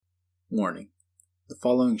Warning: the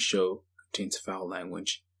following show contains foul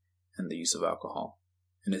language and the use of alcohol,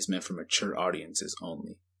 and is meant for mature audiences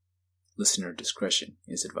only. Listener discretion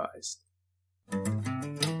is advised.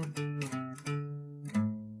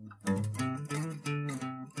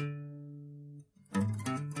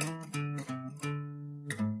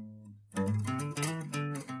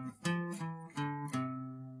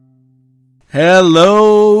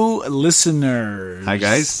 Hello, listeners. Hi,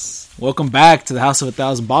 guys. Welcome back to the House of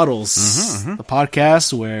 1,000 Bottles, the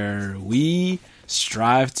podcast where we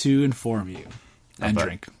strive to inform you and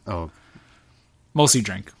drink. Oh, Mostly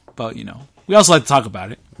drink, but we also like to talk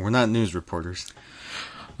about it. we're not news reporters.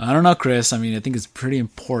 I don't know, Chris. I mean, I think it's pretty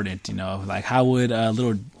important, like how would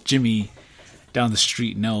little Jimmy down the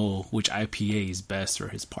street know which IPA is best for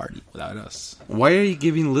his party without us? Why are you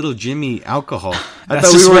giving little Jimmy alcohol? I That's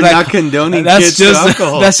thought we just were what not condoning kids to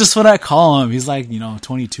alcohol. That's just what I call him. He's like,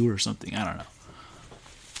 22 or something. I don't know.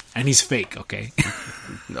 And he's fake, okay?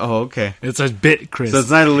 Oh, okay. It's a bit, Chris. So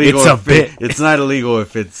it's not illegal. It's a bit. It's not illegal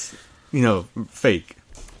if it's, fake.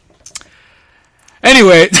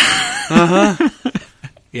 Anyway.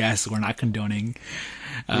 Yes, we're not condoning.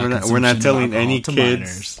 We're not telling any kids.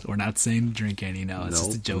 Minors. We're not saying drink any. No, it's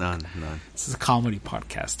just a joke. None. This is a comedy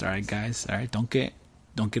podcast. All right, guys. All right, don't get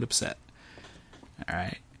upset. All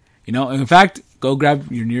right. In fact, go grab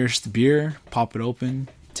your nearest beer, pop it open,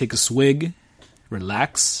 take a swig,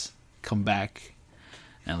 relax, come back,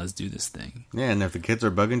 and let's do this thing. Yeah, and if the kids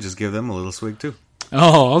are bugging, just give them a little swig too.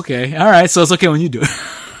 Oh, okay. All right. So it's okay when you do it.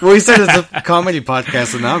 Well, he said it's a comedy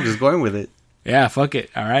podcast, so now I'm just going with it. Yeah, fuck it.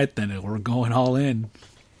 All right, then we're going all in.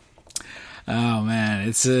 Oh man,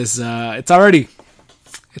 it's already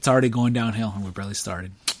going downhill, and we barely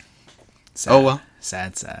started. Sad. Oh well,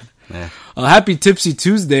 sad. Yeah. Well, happy Tipsy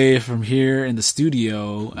Tuesday from here in the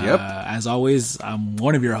studio. Yep. As always, I'm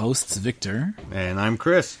one of your hosts, Victor, And I'm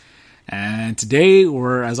Chris. and today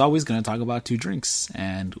we're, as always, going to talk about two drinks,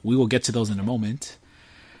 and we will get to those in a moment.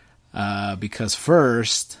 Because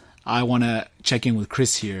first, I want to check in with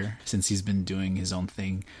Chris here, since he's been doing his own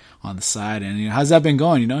thing on the side. And how's that been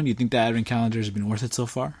going? Do you think the advent calendar has been worth it so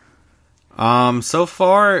far? So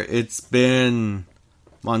far it's been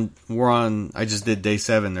I just did day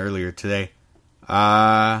 7 earlier today.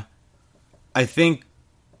 I think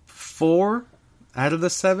 4 out of the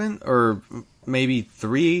 7, or maybe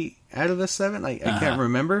 3 out of the 7. I can't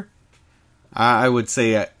remember. I would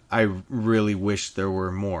say I really wish there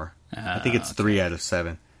were more. I think it's 3 out of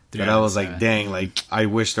 7. But I was like, dang, I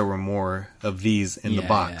wish there were more of these in the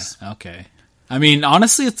box. Yeah. Okay. I mean,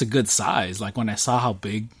 honestly, it's a good size. Like, when I saw how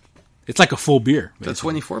big, it's like a full beer. It's a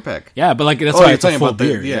 24 pack. Yeah, but that's why you're it's a talking full about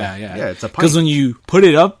beer. Yeah, it's a pint. Because when you put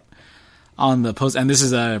it up on the post, and this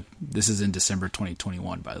is in December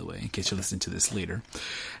 2021, by the way, in case you're listening to this later.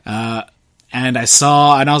 And I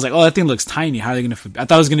saw, and I was like, oh, that thing looks tiny. How are they going to? I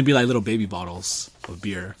thought it was going to be like little baby bottles of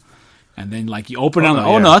beer. And then, you open it, I'm like,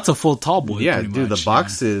 oh, no, that's a full tall boy. Yeah, dude, the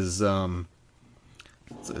box is,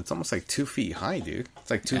 it's almost like 2 feet high, dude.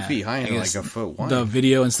 It's like 2 feet high and like a foot wide. The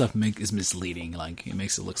video and stuff is misleading. It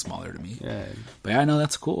makes it look smaller to me. Yeah. But yeah, no,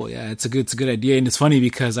 that's cool. Yeah, it's a good idea. And it's funny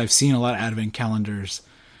because I've seen a lot of advent calendars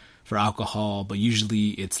for alcohol, but usually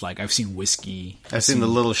it's I've seen whiskey. I've seen the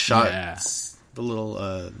little shots, the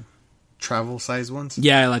little, travel size ones.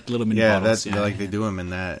 Yeah, like little mini bottles. They do them in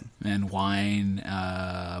that. And wine,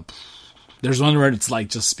 there's one where it's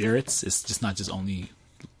just spirits. It's just not just only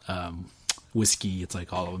whiskey. It's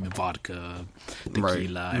all of them, vodka,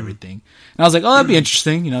 tequila, everything. And I was like, oh, that'd be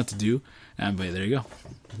interesting, to do. But there you go.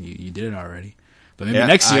 You did it already. But maybe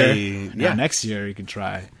next year, next year you can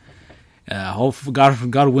try. Hopefully,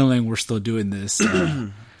 God willing, we're still doing this.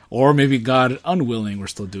 Or maybe God unwilling, we're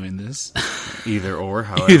still doing this. Either or,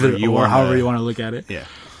 however you want to look at it. Yeah.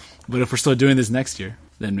 But if we're still doing this next year,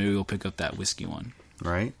 then maybe we'll pick up that whiskey one.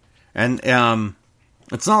 Right. And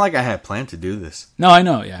it's not like I had planned to do this. No, I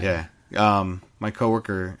know. Yeah. Yeah. My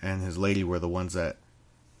coworker and his lady were the ones that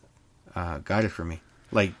got it for me.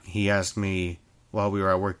 He asked me while we were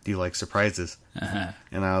at work, do you like surprises? Uh-huh.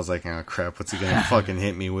 And I was like, oh crap, what's he gonna fucking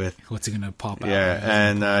hit me with? What's he gonna pop out? Yeah.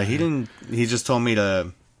 And he didn't. He just told me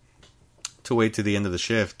to wait to the end of the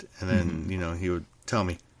shift, and then he would tell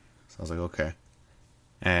me. So I was like, okay.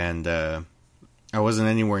 And I wasn't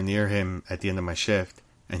anywhere near him at the end of my shift,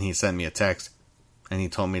 and he sent me a text, and he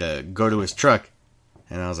told me to go to his truck,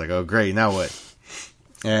 and I was like, oh great, now what?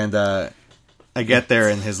 And I get there,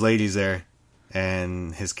 and his lady's there,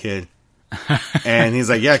 and his kid, and he's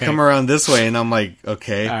like, yeah, come around this way, and I'm like,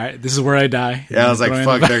 okay, all right, this is where I die. Yeah, I was like,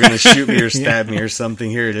 fuck, they're gonna shoot me or stab me or something.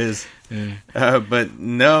 Here it is. Yeah. But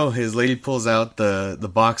no, his lady pulls out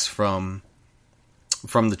the box from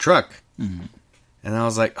the truck, And I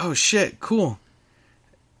was like, oh shit, cool.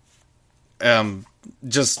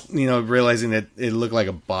 Just, realizing that it looked like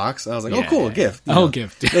a box. I was like, oh cool, a gift.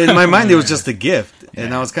 Gift. In my mind, it was just a gift.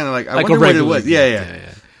 And I was kind of like, I wonder what it was.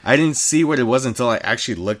 Yeah. I didn't see what it was until I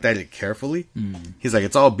actually looked at it carefully. He's like,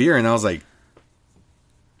 it's all beer. And I was like,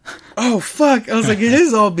 oh fuck. I was like, it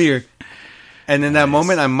is all beer. And in that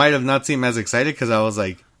moment, I might have not seemed as excited because I was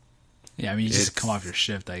like, yeah, I mean, you just come off your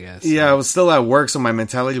shift, I guess. Yeah, I was still at work, so my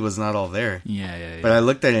mentality was not all there. Yeah. But I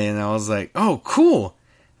looked at it and I was like, oh, cool.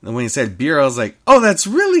 And when he said beer, I was like, oh, that's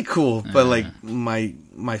really cool. But like my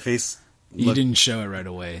face. You didn't show it right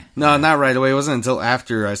away. No, not right away. It wasn't until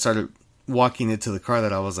after I started walking into the car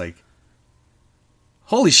that I was like,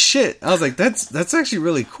 holy shit. I was like, that's actually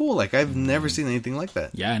really cool. Like, I've never seen anything like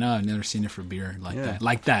that. Yeah, I know. I've never seen it for beer like that.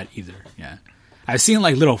 Like that either. Yeah. I've seen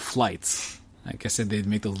like little flights. Like I said, they'd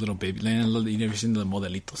make those little baby. You never seen the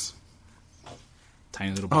modelitos?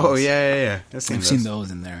 Tiny little boats. Oh, yeah. I've seen those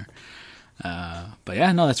in there. But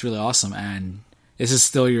yeah, no, that's really awesome. And this is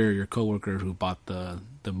still your coworker who bought the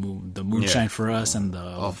moonshine for us and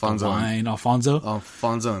the wine.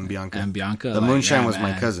 Alfonso and Bianca. The moonshine was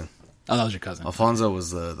my cousin. Oh, that was your cousin. Alfonso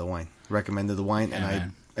was the wine. Recommended the wine,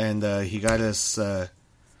 and he got us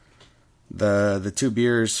the two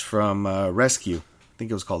beers from Rescue. I think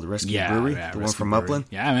it was called the Rescue Brewery, the one from Upland.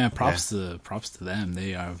 Yeah, man, props to them.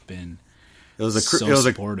 They have been. It was a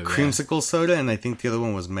creamsicle soda, and I think the other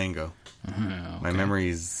one was mango. Okay. My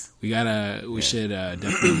memories. We should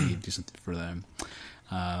definitely do something for them.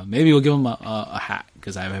 Maybe we'll give them a hat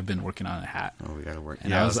because I have been working on a hat. Oh, we gotta work.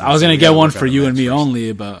 And I was gonna get one for you and me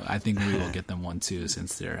only, but I think maybe we'll get them one too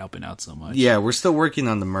since they're helping out so much. Yeah, we're still working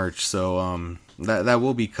on the merch, so that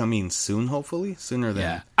will be coming soon, hopefully sooner than.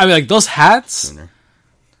 Yeah, I mean, like those hats. Sooner.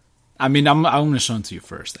 I mean, I'm gonna show them to you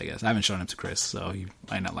first. I guess I haven't shown them to Chris, so he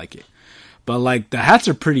might not like it. But like the hats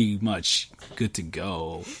are pretty much good to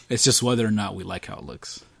go. It's just whether or not we like how it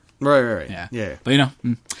looks. Right. Yeah. But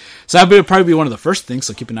so that would probably be one of the first things.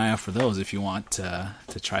 So keep an eye out for those if you want to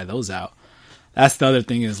try those out. That's the other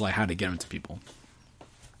thing is like how to get them to people.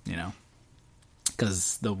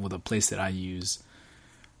 Because the place that I use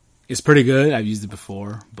is pretty good. I've used it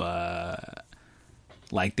before, but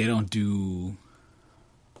like they don't do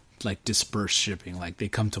like dispersed shipping. Like they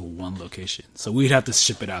come to one location, so we'd have to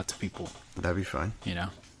ship it out to people. That'd be fine.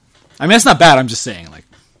 I mean, it's not bad. I'm just saying, like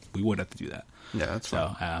we would have to do that. Yeah, that's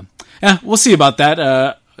fine. So, we'll see about that.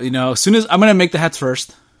 As soon as I'm gonna make the hats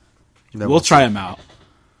first, we'll try them out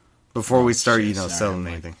before we start, selling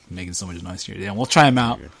anything, making so much noise here. Yeah, we'll try them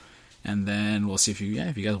out, and then we'll see if you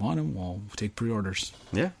guys want them, we'll take pre-orders.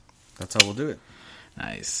 Yeah, that's how we'll do it.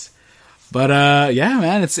 Nice. But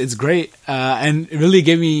man, it's great, and it really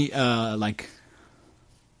gave me like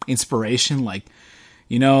inspiration. Like,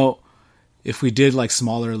 if we did like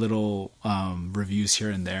smaller little reviews here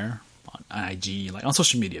and there on IG, like on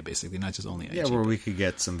social media, basically, not just only IG. Yeah, where we could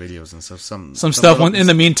get some videos and stuff, some stuff in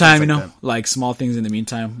the meantime, like small things in the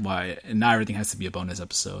meantime. Why? And not everything has to be a bonus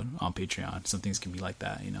episode on Patreon. Some things can be like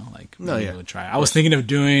that, like we'll try. I was thinking of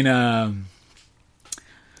doing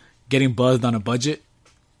getting buzzed on a budget.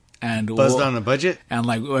 And on a budget, and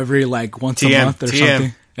like every once a month or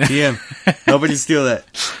something. TM, nobody steal that.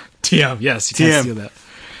 TM, yes, you can't steal that.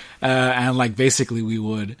 And like basically, we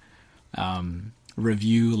would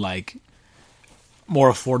review like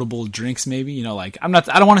more affordable drinks. Maybe like I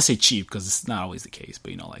don't want to say cheap because it's not always the case,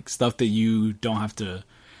 but like stuff that you don't have to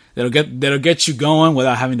that'll get you going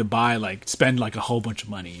without having to spend like a whole bunch of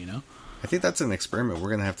money. I think that's an experiment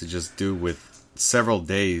we're gonna have to just do with several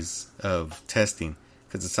days of testing.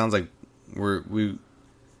 Because it sounds like we're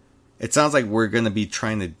gonna be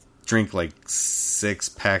trying to drink like 6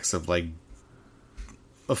 packs of like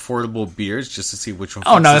affordable beers just to see which one.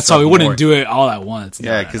 Oh no, that's why we wouldn't do it all at once.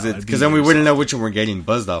 Yeah, because then we wouldn't know which one we're getting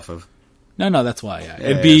buzzed off of. No, that's why. Yeah.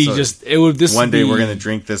 It'd be it would. This one day we're gonna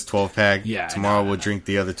drink this 12-pack. Yeah. Tomorrow we'll drink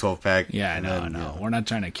the other 12-pack. Yeah, no, we're not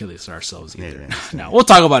trying to kill ourselves either. No, we'll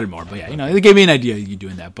talk about it more. But it gave me an idea of you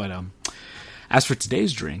doing that. But as for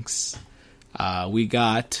today's drinks. We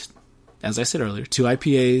got, as I said earlier, 2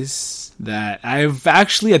 IPAs that I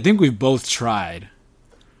think we've both tried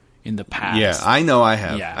in the past. Yeah, I know I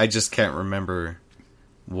have. Yeah. I just can't remember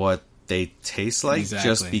what they taste like. Exactly.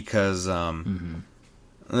 Just because,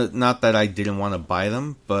 not that I didn't want to buy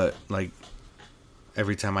them, but like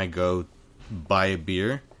every time I go buy a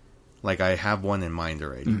beer, like I have one in mind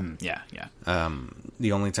already. Mm-hmm. Yeah.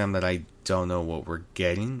 The only time that I don't know what we're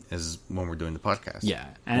getting is when we're doing the podcast. Yeah,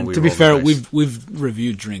 and to be fair, we've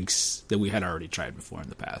reviewed drinks that we had already tried before in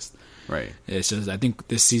the past. Right. It's just I think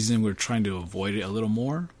this season we're trying to avoid it a little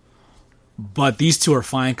more, But these two are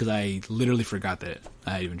fine because I literally forgot that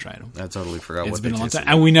I had even tried them. I totally forgot It's what been they a long tasted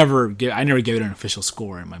time, and I never gave it an official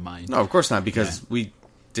score in my mind. No, of course not, because we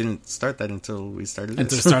didn't start that until we started this.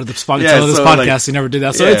 Until the start of this podcast, like, we never did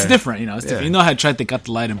that. So yeah. it's different, you know. It's different. Yeah. You know, I had tried the Cut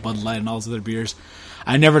the Light and Bud Light and all those other beers.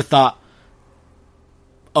 I never thought,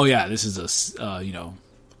 oh yeah, this is a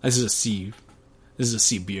this is a C. This is a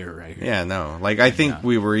C beer right here. Yeah, no. Like, I think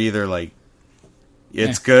we were either like,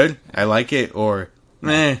 it's good, I like it, or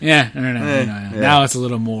meh. Yeah, no. Yeah. Now it's a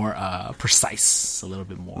little more precise, a little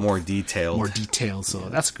bit more detailed. more detailed. So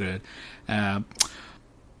that's good. But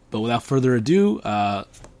without further ado,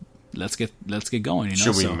 let's get going. You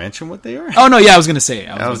know, Should we mention what they are? Oh no, yeah, I was gonna say.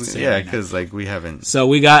 Because like we haven't. So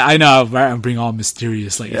we got. I know I'm being all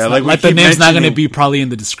mysterious. Like, Yeah, like the name's not going to be probably in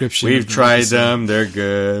the description. We've tried them. They're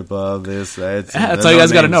good. Blah this. That's all you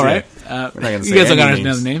guys got to know, right? We're not gonna you guys don't got to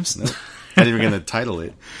know names. the names. Nope. Not even going to title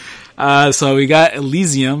it. So we got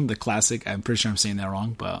Elysium, the classic. I'm pretty sure I'm saying that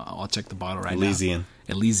wrong, but I'll check the bottle right Elysian.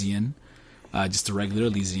 now. Elysian. Just a regular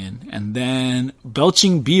Elysian. And then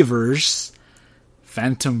Belching Beavers,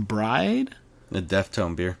 Phantom Bride. The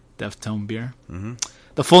Deftone beer. Deftone beer. Mm-hmm.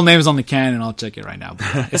 The full name is on the can, and I'll check it right now.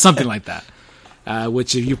 But yeah, it's something like that.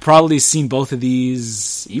 Which you've probably seen both of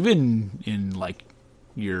these, even in like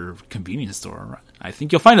your convenience store. Right? I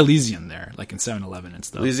think you'll find Elysian there, like in 7-Eleven and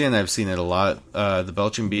stuff. Elysian, I've seen it a lot. The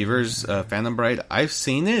Belching Beavers, Phantom Bride, I've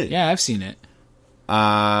seen it. Yeah, I've seen it.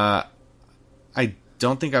 I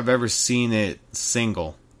don't think I've ever seen it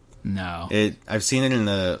single. No. I've seen it in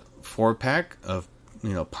the 4-pack of,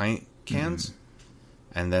 pint cans.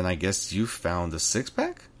 And then I guess you found the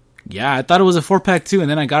 6-pack? Yeah, I thought it was a 4-pack too, and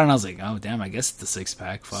then I got it and I was like, oh damn, I guess it's the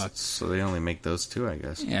 6-pack. Fuck. So they only make those two, I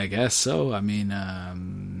guess. Yeah, I guess so. I mean,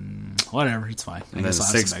 whatever, it's fine. And then the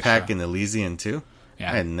 6-pack in Elysian too?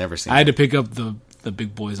 Yeah. I had never seen I had to pick up the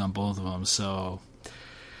big boys on both of them, so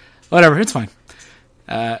whatever, it's fine.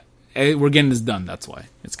 We're getting this done, that's why.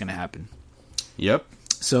 It's going to happen. Yep.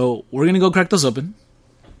 So we're going to go crack those open.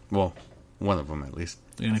 Well, one of them at least.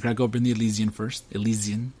 We're going to crack open the Elysian first.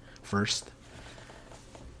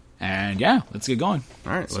 And yeah, let's get going.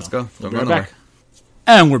 All right, let's go. We'll Don't be go right nowhere. back.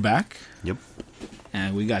 And we're back. Yep.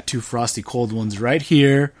 And we got 2 frosty cold ones right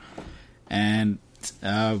here. And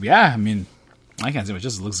yeah, I mean, I can't say it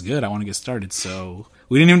just looks good. I want to get started. So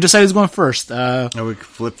we didn't even decide who's going first. Oh, we could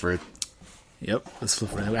flip for it. Yep, let's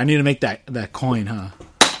flip for it. I need to make that coin, huh?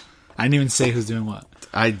 I didn't even say who's doing what.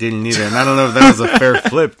 I didn't either, and I don't know if that was a fair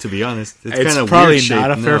flip, to be honest. It's kind of probably weird not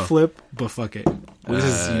shape. a fair No. flip, but fuck it. We're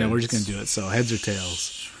just gonna do it. So heads or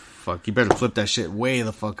tails. Fuck, you better flip that shit way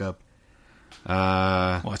the fuck up.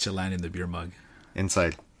 Watch it land in the beer mug.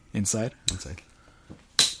 Inside. Inside.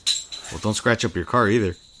 Well, don't scratch up your car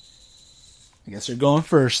either. I guess you're going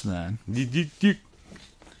first then.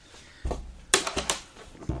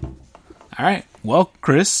 All right. Well,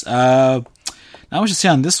 Chris, now we should say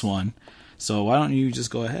on this one. So why don't you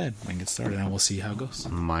just go ahead and get started, and we'll see how it goes.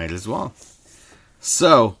 Might as well.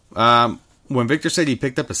 So, when Victor said he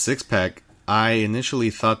picked up a 6-pack, I initially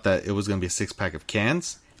thought that it was going to be a 6-pack of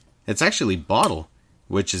cans. It's actually bottle,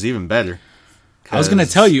 which is even better. I was going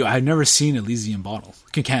to tell you, I've never seen Elysian bottles.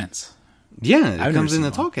 Cans. Yeah, I've it comes in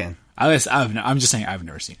never a seen tall can. I'm just saying I've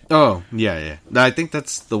never seen it. Oh, yeah. I think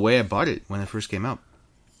that's the way I bought it when it first came out.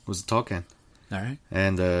 It was a tall can. All right.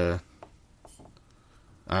 And it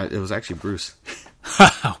was actually Bruce.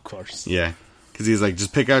 Of course. Yeah. Because he's like,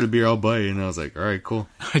 just pick out a beer, I'll buy it. And I was like, all right, cool.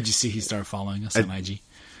 Did you see he started following us on IG?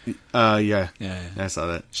 Yeah. Yeah. I saw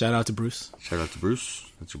that. Shout out to Bruce. Shout out to Bruce.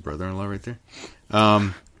 That's your brother-in-law right there.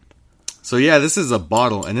 So yeah, this is a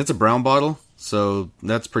bottle, and it's a brown bottle, so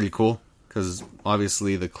that's pretty cool. Because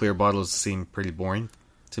obviously the clear bottles seem pretty boring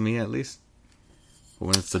to me, at least. But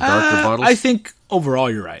when it's the darker bottles, I think overall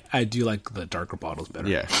you're right. I do like the darker bottles better.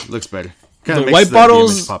 yeah, looks better. The Kinda makes white the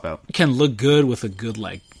bottles image pop out. can look good with a good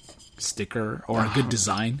like sticker or a good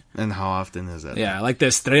design. And how often is that? Yeah, like the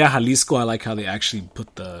Estrella Jalisco. I like how they actually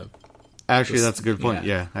put the Actually, that's a good point.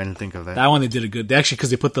 Yeah, I didn't think of that. that one. They did a good. They actually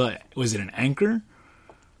because they put was it an anchor?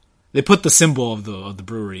 They put the symbol of the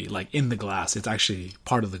brewery like in the glass. It's actually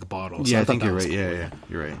part of the bottle. So Yeah, I thought think that you're was right. cool. Yeah,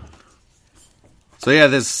 you're right. So yeah,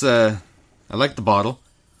 this I like the bottle,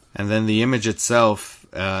 and then the image itself.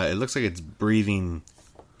 It looks like it's breathing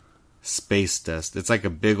space dust. It's like a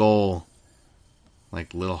big ol'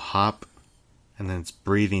 like little hop, and then it's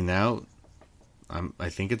breathing out. I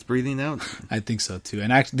think it's breathing out. I think so too.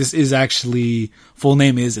 And this is actually full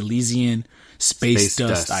name is Elysian Space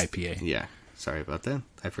Dust IPA. Yeah, sorry about that.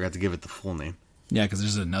 I forgot to give it the full name. Yeah, because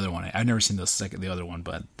there's another one. I've never seen the other one,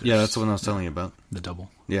 but Yeah, that's the one I was telling you about. the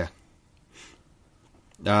double. Yeah.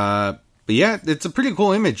 But yeah, it's a pretty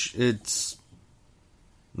cool image. It's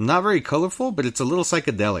not very colorful, but it's a little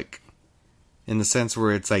psychedelic in the sense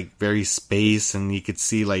where it's like very space, and you could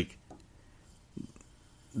see like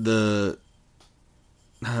the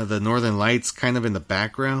northern lights kind of in the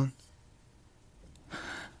background.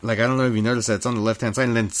 Like, I don't know if you noticed that it's on the left hand side,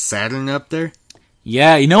 and then Saturn up there.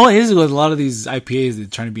 Yeah, you know what is with a lot of these IPAs? They're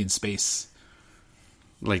trying to be in space.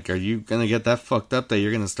 Like, are you gonna get that fucked up that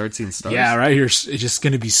you're gonna start seeing stars? Yeah, right. It's just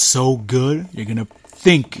gonna be so good. You're gonna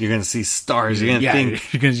think you're gonna see stars. You're gonna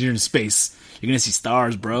think you're in space. You're gonna see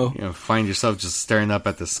stars, bro. You're gonna find yourself just staring up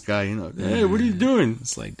at the sky. You know, hey, what are you doing?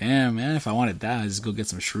 It's like, damn, man. If I wanted that, I'd just go get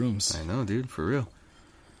some shrooms. I know, dude, for real.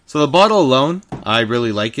 So the bottle alone, I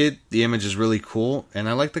really like it. The image is really cool, and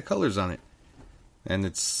I like the colors on it. And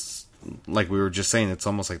it's like we were just saying, it's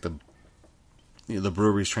almost like the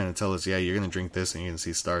brewery's trying to tell us, yeah, you're gonna drink this and you're gonna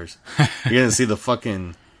see stars. You're gonna see the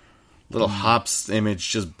fucking little hops image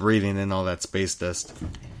just breathing in all that space dust.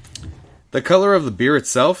 The color of the beer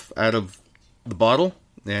itself, out of the bottle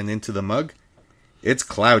and into the mug, it's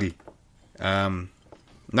cloudy.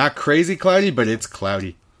 Not crazy cloudy, but it's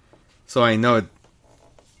cloudy. So I know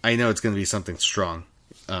it's going to be something strong,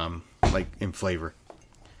 like in flavor.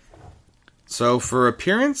 So for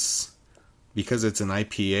appearance, because it's an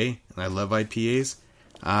IPA, and I love IPAs,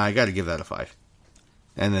 I got to give that a 5.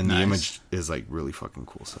 And then the image is like really fucking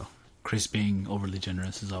cool. So Chris being overly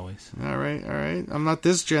generous as always. All right. I'm not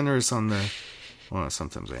this generous on the. Well,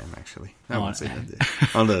 sometimes I am actually. I won't say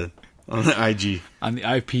that. On the IG, on the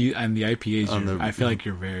IPAs, I feel like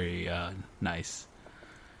you're very nice.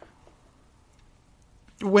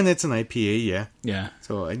 When it's an IPA, yeah. Yeah.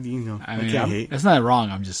 So, I mean, can't hate. That's not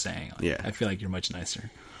wrong, I'm just saying. Like, yeah. I feel like you're much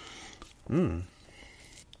nicer. I'm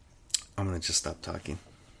going to just stop talking.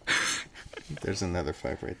 There's another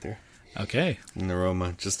 5 right there. Okay. An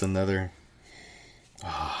aroma. Just another.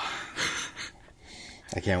 Oh.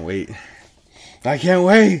 I can't wait.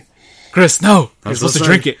 Chris, no. You're supposed to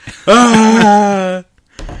drink it. All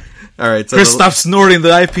right. So Chris, stop snorting the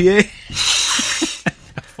IPA.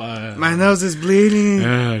 My nose is bleeding.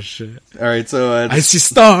 Oh, shit. All right, so... I see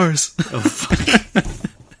stars. Oh, fuck.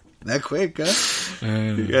 That quick, huh?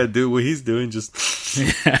 You gotta do what he's doing, just...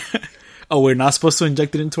 Yeah. Oh, we're not supposed to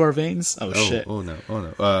inject it into our veins? Oh, shit. Oh, no.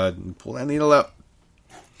 Pull that needle out.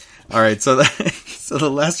 All right, so the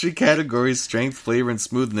last 3 categories, strength, flavor, and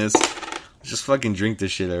smoothness. Just fucking drink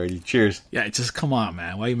this shit already. Cheers. Yeah, just come on,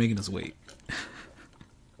 man. Why are you making us wait?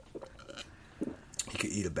 You could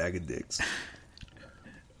eat a bag of dicks.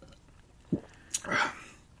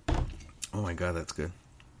 Oh my god, that's good.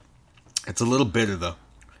 It's a little bitter though.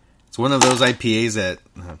 It's one of those IPAs that.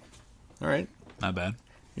 All right, not bad.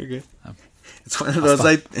 You're good. It's one of those.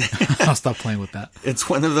 I'll stop playing with that. It's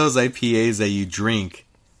one of those IPAs that you drink,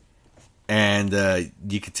 and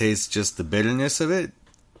you could taste just the bitterness of it,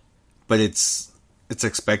 but it's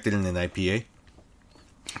expected in an IPA.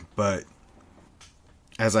 But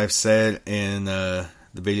as I've said in the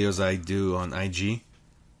videos I do on IG.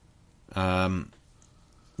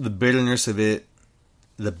 The bitterness of it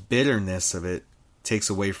takes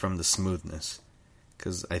away from the smoothness,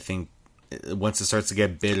 because I think once it starts to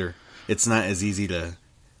get bitter, it's not as easy to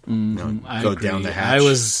go down the hatch. I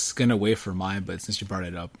was gonna wait for mine, but since you brought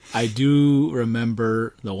it up, I do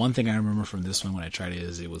remember the one thing I remember from this one when I tried it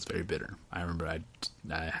is it was very bitter. I remember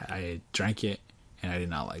I drank it and I did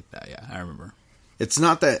not like that. Yeah, I remember. It's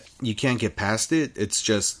not that you can't get past it. It's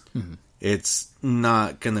just it's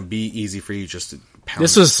not gonna be easy for you just to pound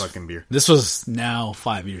this fucking beer. This was now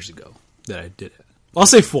 5 years ago that I did it. I'll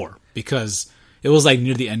say 4 because it was like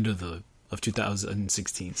near the end of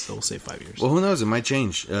 2016. So we'll say 5 years. Well, who knows? It might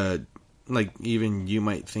change. Like even you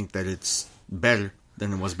might think that it's better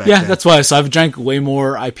than it was back then. Yeah, that's why. So I've drank way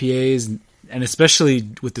more IPAs, and especially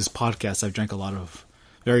with this podcast, I've drank a lot of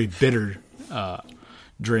very bitter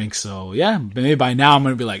drinks. So yeah, maybe by now I'm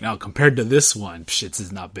gonna be like, no, compared to this one, shit, this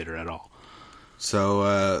is not bitter at all.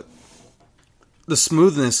 So the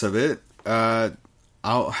smoothness of it,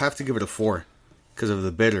 I'll have to give it a 4 because of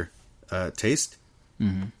the bitter taste.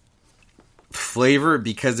 Mm-hmm. Flavor,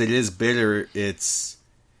 because it is bitter, it's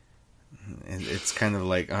kind of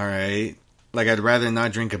like, all right, like I'd rather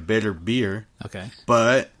not drink a bitter beer. Okay,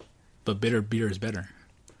 but bitter beer is better.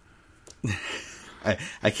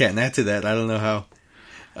 I can't add to that. I don't know how.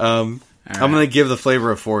 I'm gonna give the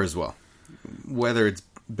flavor a 4 as well, whether it's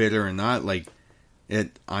bitter or not. Like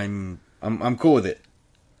it, I'm cool with it.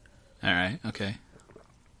 All right, okay.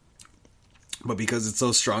 But because it's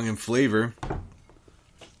so strong in flavor,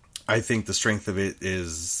 I think the strength of it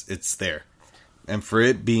it's there. And for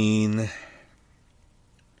it being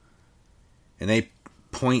an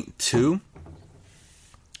 8.2,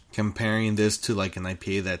 comparing this to like an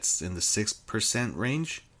IPA that's in the 6%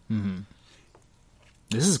 range. Mm-hmm.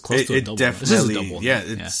 This is close to a double. Definitely, this is a double. Yeah,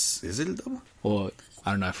 is it a double? Well,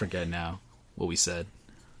 I don't know. I forget now what we said.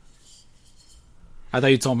 I thought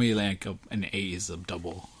you told me like an 8 is a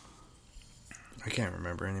double. I can't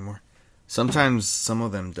remember anymore. Sometimes some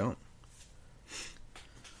of them don't.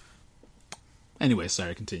 Anyway,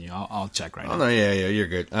 sorry, continue. I'll check right now. Oh, no, yeah, you're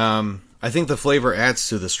good. I think the flavor adds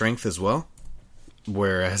to the strength as well,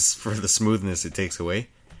 whereas for the smoothness, it takes away.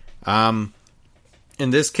 In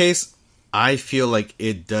this case, I feel like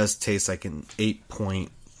it does taste like an 8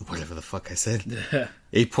 point, whatever the fuck I said,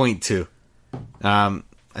 8.2. I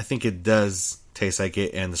think it does taste like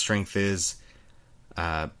it, and the strength is,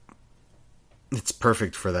 it's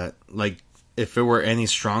perfect for that. Like, if it were any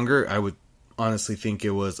stronger, I would honestly think it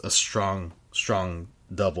was a strong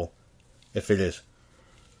double, if it is.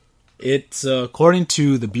 It's according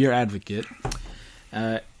to the Beer Advocate,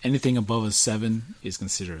 anything above a 7 is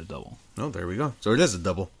considered a double. Oh, there we go. So it is a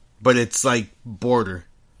double, but it's like border.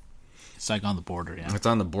 It's like on the border, yeah. It's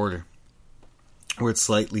on the border, where it's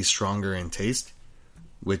slightly stronger in taste,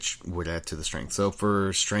 which would add to the strength. So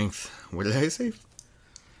for strength, what did I say?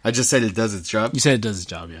 I just said it does its job. You said it does its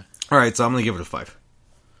job, yeah. All right, so I'm gonna give it a 5.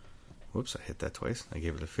 Whoops, I hit that twice. I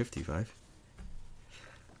gave it a 55.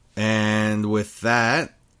 And with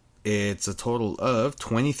that, it's a total of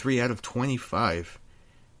 23 out of 25,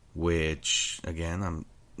 which, again, I'm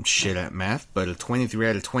shit at math, but a 23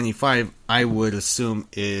 out of 25, I would assume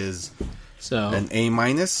is an A-,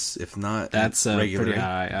 if not that's regular. Pretty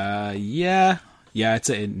high. Yeah, it's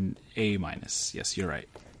an A-. Yes, you're right.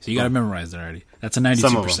 So you got to memorize it already. That's a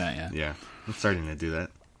 92%, yeah. Yeah, I'm starting to do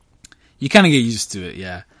that. You kind of get used to it,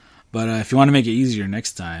 yeah. But if you want to make it easier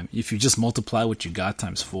next time, if you just multiply what you got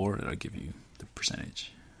times 4, it'll give you the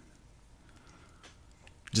percentage.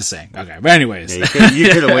 Just saying. Okay, but anyways. Yeah, you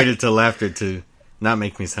could have waited till after to not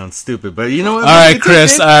make me sound stupid, but you know what? All right,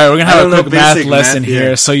 Chris, we're going to have a quick math lesson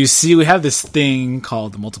here. Yeah. So you see, we have this thing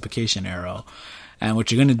called the multiplication arrow. And what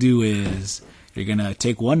you're going to do is you're going to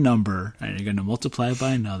take one number and you're going to multiply it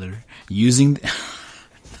by another using...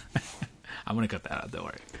 I'm going to cut that out, don't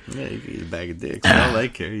worry. Yeah, you can eat a bag of dicks. I don't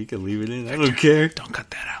like it. You can leave it in. I don't care. Don't cut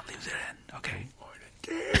that out. Leave it in. Okay.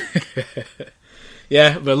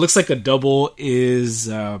 Yeah, but it looks like a double is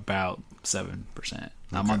about 7%.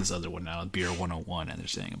 I'm on this other one now, Beer 101, and they're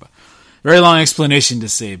saying about... Very long explanation to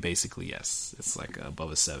say basically, yes. It's like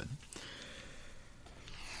above a 7.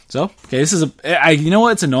 So, okay, this is you know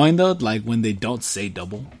what? It's annoying, though, like when they don't say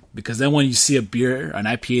double. Because then when you see a beer, an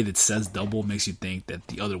IPA that says double, makes you think that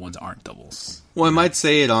the other ones aren't doubles. Well, I might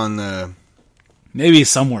say it on maybe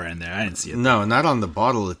somewhere in there. I didn't see it. No, not on the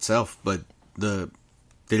bottle itself, but did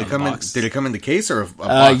it come in the case or a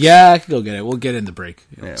box? Yeah, I could go get it. We'll get it in the break.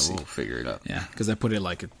 We'll figure it out. Yeah, because I put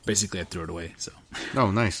it basically I threw it away. So.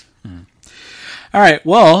 Oh, nice. All right,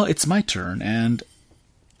 well, it's my turn, and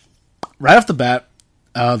right off the bat,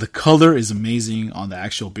 the color is amazing on the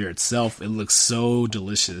actual beer itself. It looks so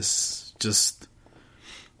delicious just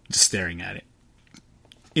staring at it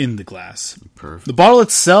in the glass. Perfect. The bottle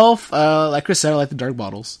itself, like Chris said, I like the dark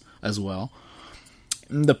bottles as well.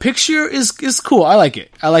 And the picture is cool. I like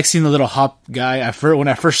it. I like seeing the little hop guy. When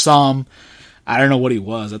I first saw him, I don't know what he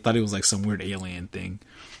was. I thought he was like some weird alien thing.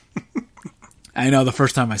 I know the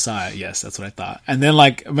first time I saw it, yes, that's what I thought. And then,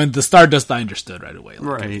 when the Stardust, I understood right away.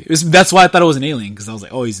 Right. That's why I thought it was an alien, because I was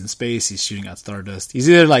like, oh, he's in space, he's shooting out Stardust. He's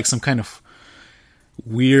either like some kind of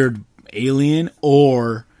weird alien,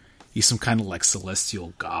 or he's some kind of like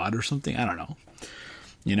celestial god or something. I don't know.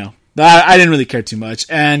 You know? But I didn't really care too much.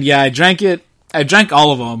 And yeah, I drank it. I drank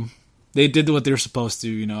all of them. They did what they were supposed to.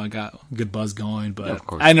 You know, I got a good buzz going, but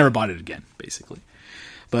I never bought it again, basically.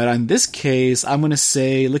 But in this case, I'm going to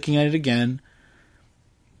say, looking at it again,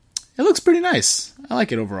 it looks pretty nice. I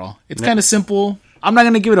like it overall. It's kind of simple. I'm not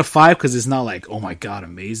going to give it a 5 because it's not like, oh my god,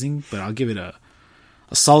 amazing. But I'll give it a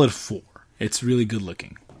solid 4. It's really good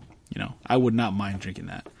looking. You know, I would not mind drinking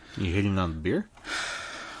that. You hitting on the beer?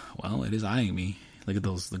 Well, it is eyeing me. Look at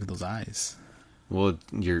those eyes. Well,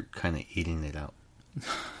 you're kind of eating it out.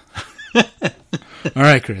 All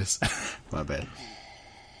right, Chris. My bad.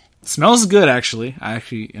 It smells good, actually. I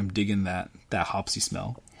actually am digging that hopsy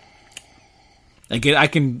smell.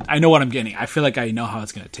 I know what I'm getting. I feel like I know how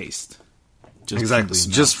it's going to taste. Exactly.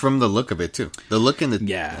 Just from the look of it, too. The look and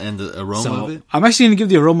the aroma of it. I'm actually going to give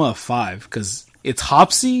the aroma a 5 because it's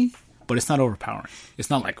hopsy, but it's not overpowering. It's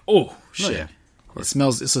not like, oh, shit. Yeah, it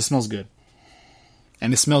smells good.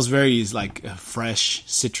 And it smells very, fresh,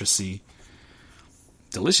 citrusy.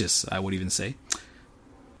 Delicious, I would even say.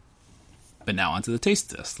 But now onto the taste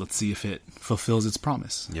test. Let's see if it fulfills its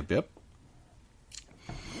promise. Yep.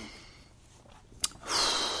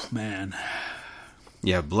 man.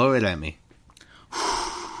 Yeah, blow it at me.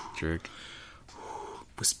 Jerk.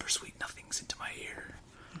 Whisper sweet nothings into my ear.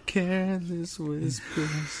 Careless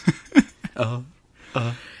whispers.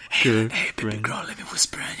 Hey, baby girl, let me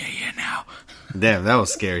whisper in your ear now. Damn, that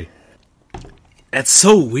was scary. That's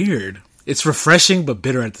so weird. It's refreshing but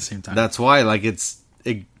bitter at the same time. That's why, like, it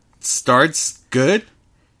starts good,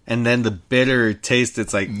 and then the bitter taste,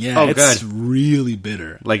 it's like, it's really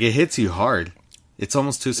bitter. Like, it hits you hard. It's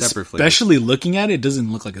almost two separate flavors. Especially looking at it, it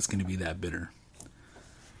doesn't look like it's going to be that bitter.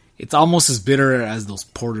 It's almost as bitter as those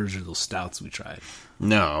porters or those stouts we tried.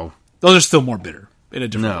 No. Those are still more bitter in a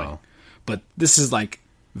different way. No. But this is, like,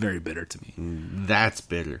 very bitter to me. That's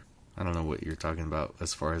bitter. I don't know what you're talking about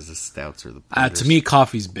as far as the stouts or the porters. To me,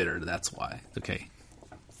 coffee's bitter. That's why. Okay.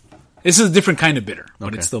 This is a different kind of bitter,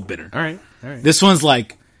 but it's still bitter. All right. This one's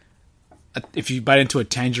like, if you bite into a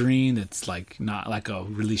tangerine, it's like not like a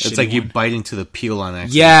really shitty It's like you one. bite into the peel on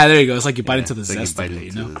accident. Yeah, there you go. It's like you bite into the it's like zest you bite of it,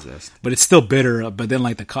 into you know? the zest. But it's still bitter. But then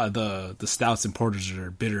like the stouts and porters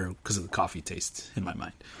are bitter because of the coffee taste in my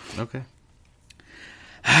mind. Okay.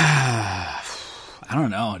 I don't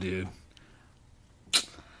know, dude.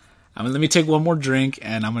 Let me take one more drink,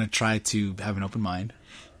 and I'm going to try to have an open mind.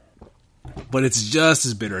 But it's just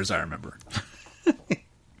as bitter as I remember.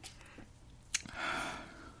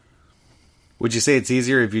 Would you say it's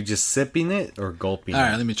easier if you're just sipping it or gulping All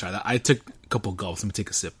right, it? let me try that. I took a couple gulps. Let me take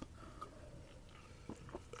a sip.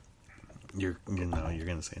 You're going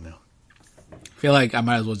to say no. I feel like I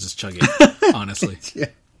might as well just chug it, honestly. Yeah.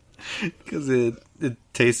 Because it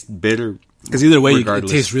tastes bitter. Because either way, it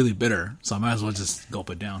regardless. tastes really bitter. So I might as well just gulp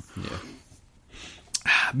it down. Yeah.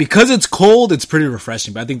 Because it's cold, it's pretty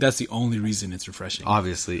refreshing. But I think that's the only reason it's refreshing.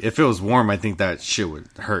 Obviously. If it was warm, I think that shit would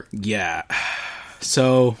hurt. Yeah.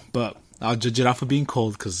 So, but I'll judge it off of being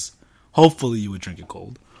cold because hopefully you would drink it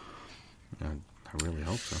cold. I really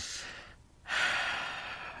hope so.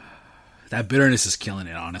 That bitterness is killing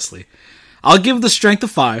it, honestly. I'll give the strength a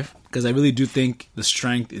 5 because I really do think the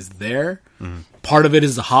strength is there. Mm-hmm. Part of it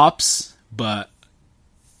is the hops, but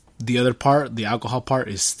the other part, the alcohol part,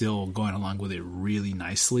 is still going along with it really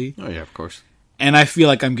nicely. Oh, yeah, of course. And I feel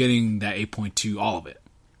like I'm getting that 8.2, all of it,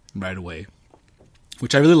 right away,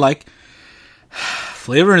 which I really like.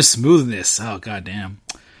 Flavor and smoothness. Oh, goddamn.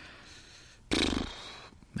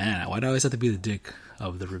 Man, why do I always have to be the dick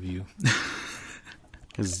of the review?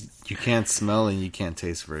 Because you can't smell and you can't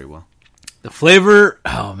taste very well. The flavor,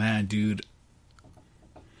 oh man, dude.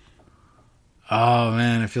 Oh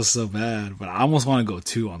man, I feel so bad. But I almost want to go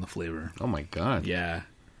 2 on the flavor. Oh my god. Yeah.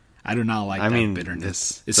 I do not like that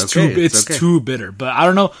bitterness. It's okay. too it's too bitter. But I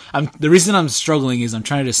don't know. The reason I'm struggling is I'm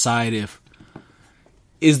trying to decide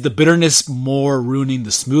is the bitterness more ruining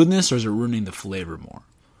the smoothness or is it ruining the flavor more?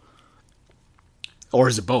 Or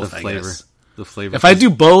is it both, The flavor. I guess? The flavor. If I do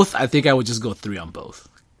both, I think I would just go 3 on both.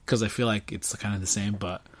 Because I feel like it's kind of the same,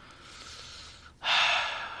 but...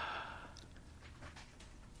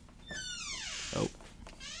 Oh.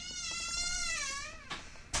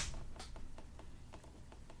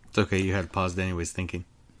 It's okay, you had paused anyways thinking.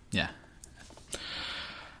 Yeah.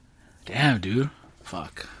 Damn, dude.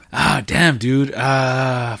 Fuck. Damn, dude.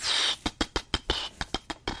 I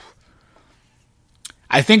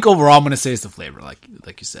think overall I'm going to say it's the flavor, like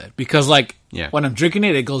you said. Because, when I'm drinking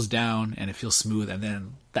it, it goes down and it feels smooth. And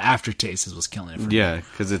then the aftertaste is what's killing it for me. Yeah,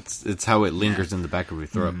 because it's how it lingers in the back of your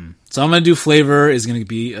throat. Mm-hmm. So I'm going to do flavor is going to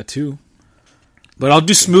be a 2. But I'll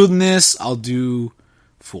do smoothness. I'll do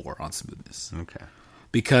 4 on smoothness. Okay.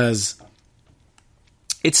 Because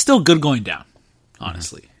it's still good going down,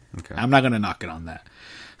 honestly. Okay. I'm not going to knock it on that.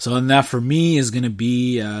 So and that for me is going to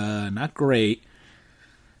be not great.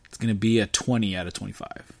 It's going to be a 20 out of 25.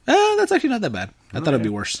 That's actually not that bad. I thought it'd be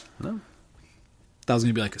worse. No. Thought it was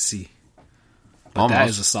going to be like a C. But Almost. that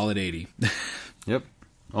is a solid 80. Yep.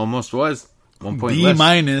 Almost was. 1 point B less.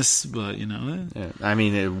 minus, but you know. Yeah. I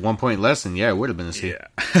mean, at 1 point less, and it would have been a C. Yeah.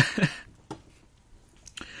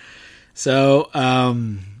 So,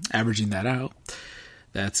 averaging that out,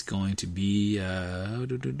 that's going to be an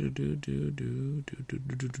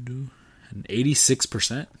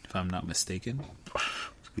 86%, if I'm not mistaken,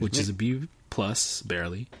 which is a B plus,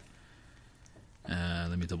 barely.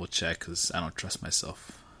 Let me double check because I don't trust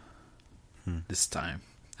myself this time.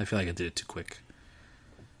 I feel like I did it too quick.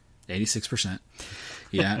 86%.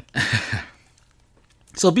 Yeah.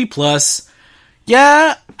 So B plus.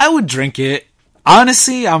 Yeah, I would drink it.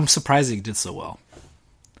 Honestly, I'm surprised it did so well.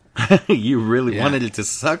 You really wanted it to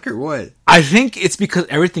suck or what? I think it's because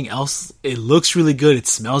everything else, it looks really good, it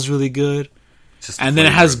smells really good, and then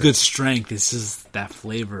it has good strength. It's just that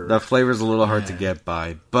flavor. That flavor's a little hard to get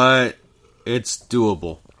by, but it's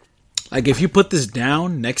doable. Like, if you put this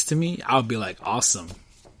down next to me, I would be like, awesome.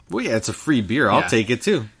 Well, yeah, it's a free beer. I'll Yeah. take it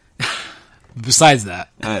too. Besides that,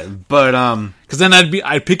 Because then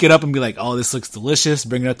I'd pick it up and be like, oh, this looks delicious.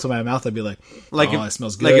 Bring it up to my mouth. I'd be like, oh, it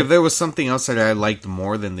smells good. Like if there was something else that I liked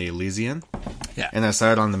more than the Elysian, yeah, and I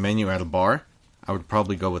saw it on the menu at a bar, I would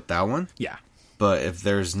probably go with that one. yeah, But if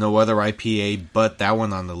there's no other IPA but that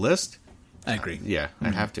one on the list, I agree. yeah,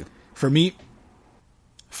 I'd have to. For me,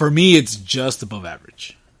 it's just above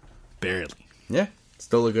average, barely. Yeah,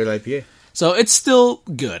 still a good IPA. So it's still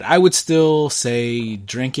good. I would still say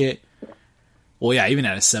drink it. Well, yeah, even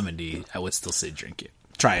at a 70, I would still say drink it.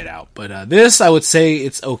 Try it out. But this, I would say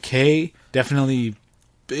it's okay. Definitely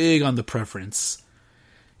big on the preference.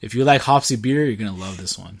 If you like hopsy beer, you're going to love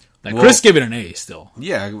this one. Like, Well, Chris gave it an A still.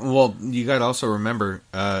 Yeah, well, you got to also remember,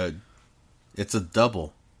 it's a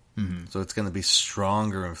double. So it's going to be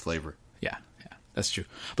stronger in flavor. Yeah, that's true.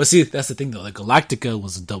 But see, that's the thing, though. Like, Galactica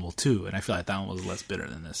was a double, too. And I feel like that one was less bitter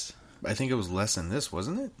than this. I think it was less than this,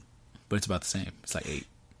 wasn't it? But it's about the same. It's like 8.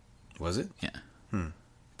 Was it? Yeah.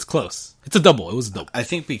 It's close. It's a double. It was a double. I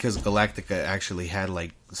think because Galactica actually had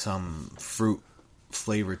like some fruit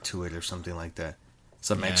flavor to it or something like that.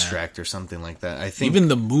 Some extract or something like that. I think Even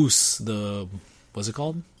the moose, what's it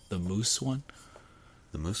called? The moose one?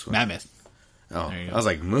 the moose one. Mammoth. Oh, There you go. I was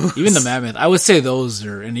like moose. Even the mammoth. I would say those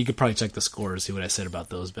are, and you could probably check the score to see what I said about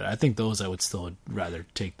those, but I think those I would still rather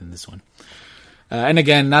take than this one. And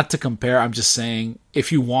again, not to compare, I'm just saying,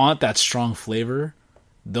 if you want that strong flavor,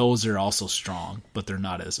 those are also strong, but they're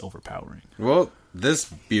not as overpowering. Well, this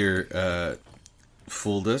beer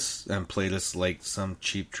fooled us and played us like some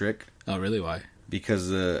cheap trick Oh, really? Why? because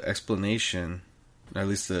the explanation, or at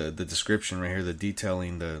least the description right here, the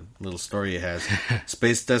detailing, the little story it has.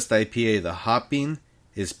 Space Dust IPA, the hopping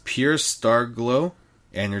is pure Star Glow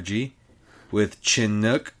energy with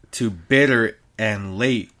Chinook to bitter and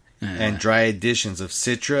late and dry additions of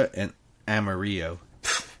Citra and Amarillo.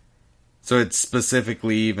 So it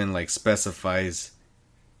specifically even like specifies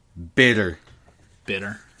bitter.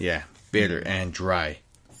 Bitter. Yeah, bitter and dry.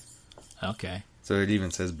 Okay. So it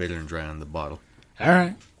even says bitter and dry on the bottle. All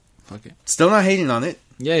right. Fuck it. Still not hating on it,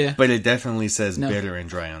 Yeah. but it definitely says No. bitter and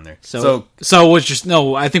dry on there. So what you're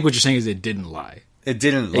no, I think what you're saying is it didn't lie. It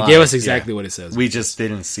didn't It lie. gave us exactly what it says. We just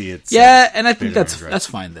didn't see it. Yeah, and I think bitter and dry. that's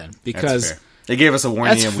fine then, That's because fair. They gave us a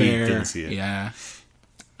warning that's and we fair. didn't see it. Yeah,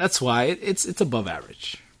 that's why it's above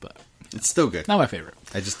average, but It's still good. not my favorite.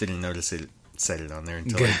 I just didn't notice it said it on there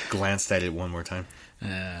until I glanced at it one more time.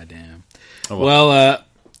 Damn. Oh, Well, I'm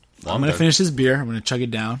I'm gonna done. finish this beer. I'm gonna chug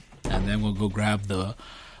it down, and then we'll go grab the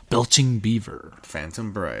Belching Beaver.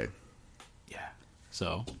 Phantom Bride. Yeah.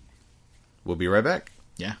 So We'll be right back.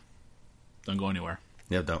 yeah, don't go anywhere.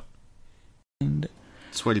 Yeah, don't. And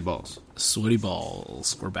Sweaty balls. sweaty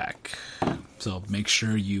balls, we're back. So make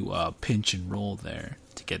sure you pinch and roll there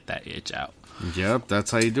to get that itch out. Yep,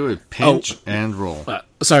 that's how you do it. Pinch and roll.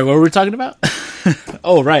 Sorry, what were we talking about?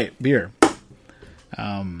 Oh, right, beer.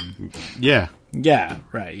 Yeah. Yeah,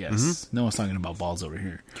 right, yes. No one's talking about balls over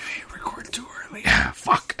here. Record too early. Yeah,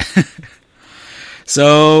 fuck.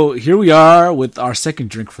 So here we are with our second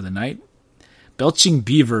drink for the night. Belching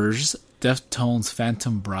Beavers Deftones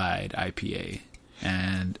Phantom Bride IPA.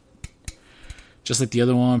 And just like the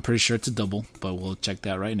other one, I'm pretty sure it's a double, but we'll check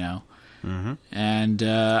that right now. Mm-hmm. And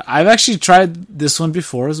I've actually tried this one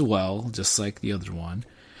before as well, just like the other one.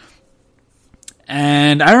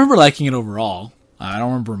 And I remember liking it overall. I don't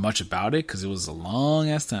remember much about it because it was a long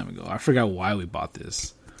ass time ago. I forgot why we bought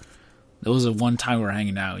this. There was a one time we were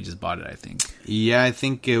hanging out. We just bought it, I think. Yeah, I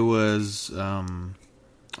think it was.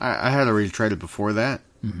 I had already tried it before that.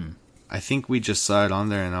 Mm-hmm. I think we just saw it on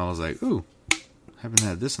there, and I was like, "Ooh, haven't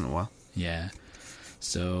had this in a while." Yeah.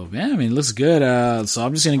 So, yeah, I mean, it looks good. So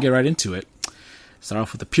I'm just going to get right into it. Start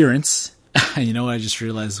off with appearance. You know what? I just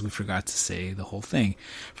realized we forgot to say the whole thing.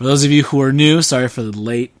 For those of you who are new, sorry for the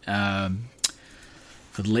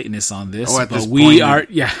lateness on this. Oh, at but this we point, are,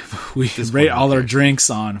 we this rate point, all our okay. drinks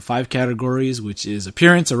on 5 categories, which is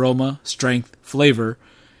appearance, aroma, strength, flavor,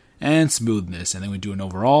 and smoothness. And then we do an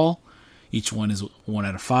overall. Each one is 1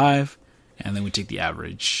 out of 5. And then we take the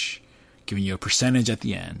average, giving you a percentage at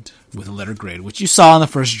the end with a letter grade, which you saw in the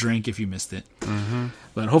first drink if you missed it. Mm-hmm.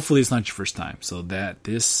 But hopefully it's not your first time, so that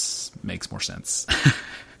this makes more sense.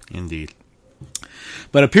 Indeed.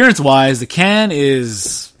 But appearance-wise, the can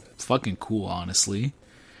is fucking cool, honestly.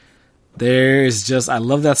 There's just, I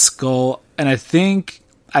love that skull, and I think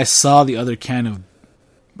I saw the other can of,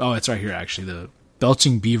 oh, it's right here actually, the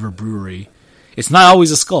Belching Beaver Brewery. It's not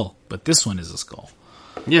always a skull, but this one is a skull.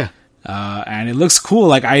 Yeah. And it looks cool.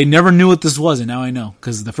 Like, I never knew what this was, and now I know.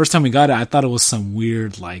 Because the first time we got it, I thought it was some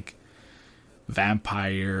weird, like,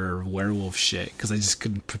 vampire werewolf shit because I just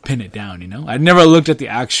couldn't pin it down. I never looked at the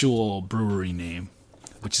actual brewery name,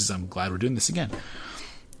 which is I'm glad we're doing this again.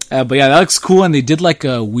 But yeah, that looks cool, and they did like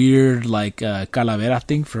a weird like calavera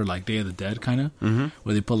thing for like Day of the Dead kind of,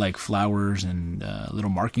 where they put like flowers and little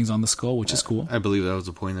markings on the skull, which is cool. I believe that was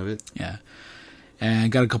the point of it. Yeah,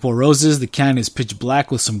 and got a couple of roses. The can is pitch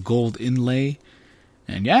black with some gold inlay,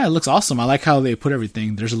 and yeah, it looks awesome. I like how they put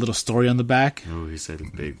everything. There's a little story on the back. Oh, he said a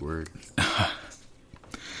big word.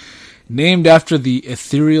 Named after the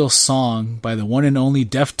ethereal song by the one and only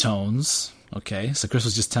Deftones. Okay, so Chris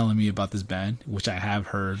was just telling me about this band, which I have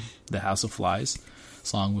heard, the House of Flies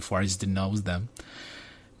song before. I just didn't know it was them.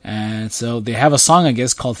 And so they have a song, I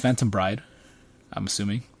guess, called Phantom Bride, I'm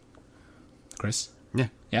assuming. Chris? Yeah.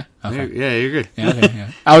 Yeah? Okay. You're good. Yeah, okay,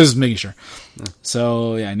 yeah. I was just making sure. Yeah.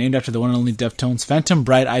 So, yeah, named after the one and only Deftones, Phantom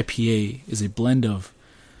Bride IPA is a blend of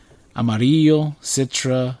Amarillo,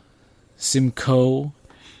 Citra, Simcoe,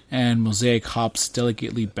 and Mosaic hops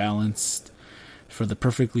delicately balanced for the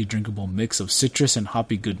perfectly drinkable mix of citrus and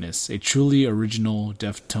hoppy goodness. A truly original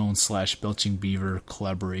Deftones / Belching Beaver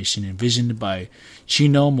collaboration envisioned by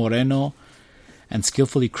Chino Moreno and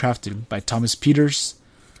skillfully crafted by Thomas Peters.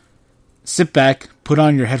 Sit back, put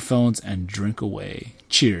on your headphones, and drink away.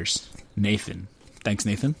 Cheers, Nathan. Thanks,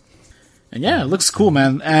 Nathan. And yeah, it looks cool,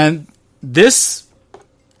 man. And this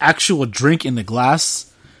actual drink in the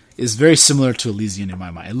glass is very similar to Elysian in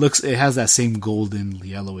my mind. It has that same golden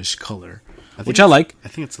yellowish color, which I like. I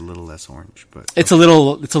think it's a little less orange, but it's a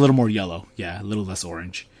little more yellow. Yeah, a little less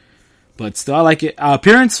orange, but still I like it.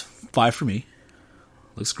 Appearance 5 for me.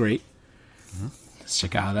 Looks great. Let's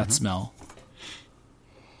check out how that smell.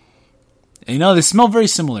 And, they smell very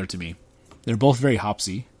similar to me. They're both very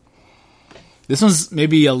hopsy. This one's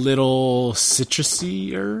maybe a little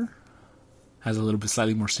citrusy-er. Has a little bit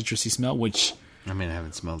slightly more citrusy smell, which I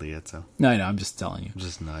haven't smelled it yet, so no, I'm just telling you. I'm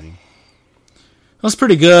just nodding. It was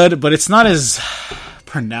pretty good, but it's not as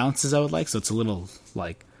pronounced as I would like, so it's a little,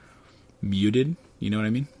 like, muted. You know what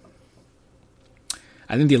I mean?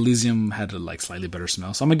 I think the Elysium had a, like, slightly better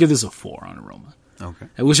smell, so I'm going to give this a 4 on aroma. Okay.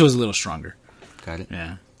 I wish it was a little stronger. Got it.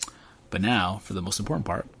 Yeah. But now, for the most important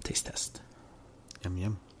part, taste test. Yum,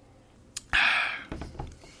 yum.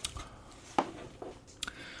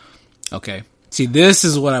 Okay. See, this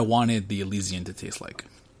is what I wanted the Elysian to taste like.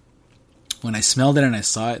 When I smelled it and I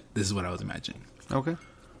saw it, this is what I was imagining. Okay.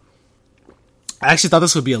 I actually thought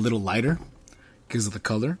this would be a little lighter because of the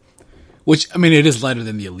color. Which, it is lighter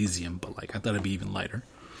than the Elysium, but like I thought it'd be even lighter.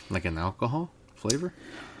 Like an alcohol flavor?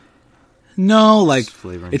 No, like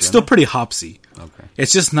flavor it's still pretty hopsy. Okay.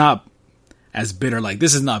 It's just not as bitter. Like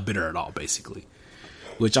this is not bitter at all, basically.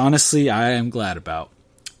 Which honestly, I am glad about.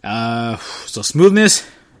 So smoothness,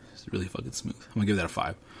 it's really fucking smooth. I'm gonna give that a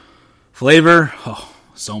 5. Flavor,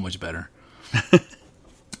 so much better.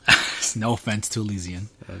 No offense to Elysian.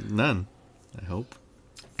 None, I hope.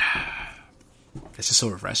 It's just so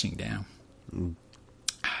refreshing, damn.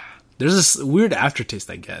 There's this weird aftertaste,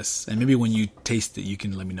 I guess. And maybe when you taste it, you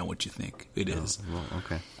can let me know what you think it is. Well,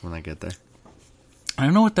 okay, when I get there. I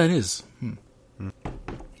don't know what that is.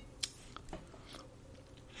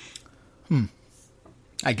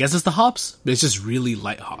 I guess it's the hops, but it's just really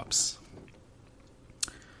light hops.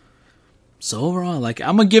 So overall, like,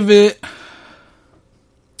 I'm going to give it...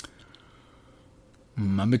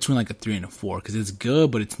 I'm between like a 3 and a 4, because it's good,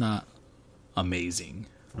 but it's not amazing.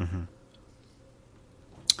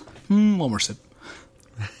 One more sip.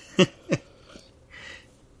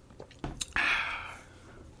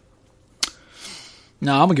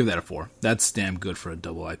 No, I'm gonna give that a 4. That's damn good for a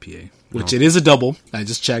double IPA, which it is a double. I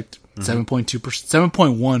just checked, 7.2%,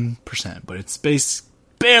 7.1%, but it's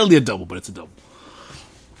barely a double, but it's a double.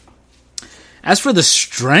 As for the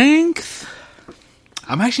strength,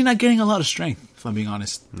 I'm actually not getting a lot of strength, if I'm being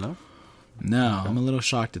honest. No, I'm a little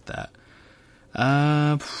shocked at that.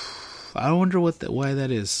 I wonder why that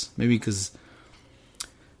is. Maybe because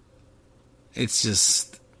it's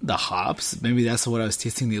just the hops. Maybe that's what I was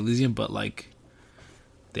tasting the Elysium, but like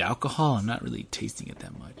the alcohol, I'm not really tasting it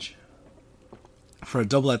that much. For a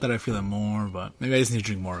double, I thought I'd feel it more, but maybe I just need to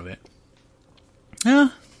drink more of it. Yeah,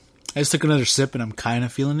 I just took another sip and I'm kind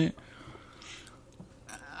of feeling it.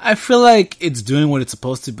 I feel like it's doing what it's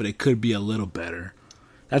supposed to, but it could be a little better.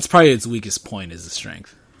 That's probably its weakest point, is the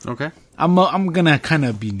strength. Okay. I'm gonna kind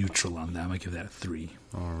of be neutral on that. I'm gonna give that a 3.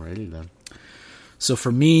 Alrighty then. So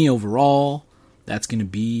for me, overall, that's gonna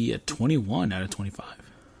be a 21 out of 25.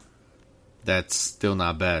 That's still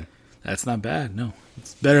not bad. That's not bad, no.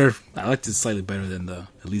 It's better. I liked it slightly better than the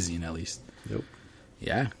Elysian, at least. Yep.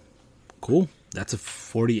 Yeah. Cool. That's a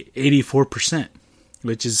 84%,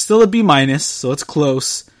 which is still a B-, so it's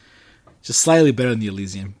close. just slightly better than the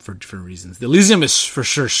Elysium for different reasons. The Elysium is for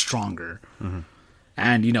sure stronger,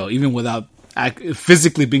 and even without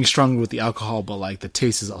physically being stronger with the alcohol, but like the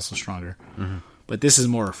taste is also stronger. But this is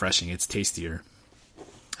more refreshing. It's tastier.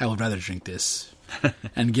 I would rather drink this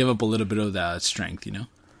and give up a little bit of that strength.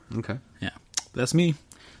 Okay. Yeah, that's me.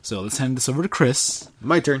 So let's hand this over to Chris.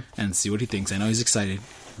 My turn. And see what he thinks. I know he's excited.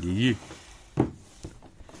 Yeah. All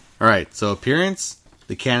right. So appearance,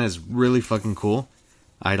 the can is really fucking cool.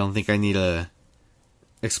 I don't think I need to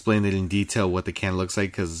explain it in detail what the can looks like,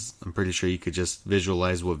 because I'm pretty sure you could just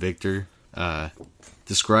visualize what Victor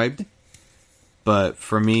described. But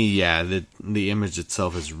for me, yeah, the image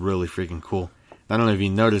itself is really freaking cool. I don't know if you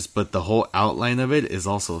noticed, but the whole outline of it is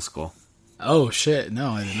also a skull. Oh shit! No,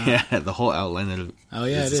 I did not. Yeah, the whole outline of it. Oh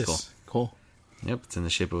yeah, is it a is. skull. Cool. Yep, it's in the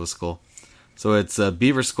shape of a skull. So it's a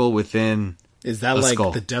beaver skull within. Is that a like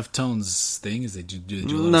skull. the Deftones thing? Is they do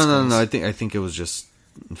No. I think it was just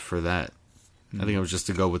for that. I think it was just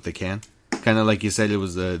to go with the can. Kind of like you said, it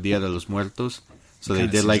was the Dia de los Muertos. So they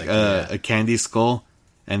did like a candy skull,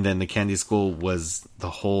 and then the candy skull was the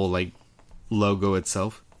whole like logo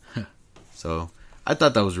itself. So I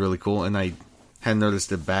thought that was really cool, and I hadn't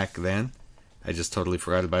noticed it back then. I just totally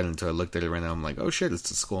forgot about it until I looked at it right now. I'm like, oh shit,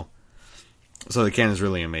 it's a skull. So the can is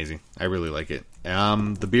really amazing. I really like it.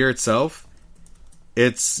 The beer itself,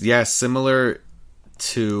 it's similar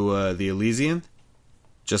to the Elysian,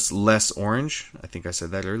 just less orange. I think I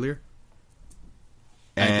said that earlier.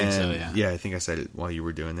 I think so, yeah. Yeah, I think I said it while you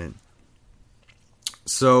were doing it.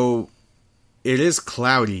 So it is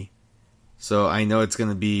cloudy. So I know it's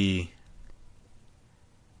going to be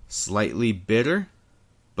slightly bitter,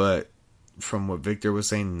 but from what Victor was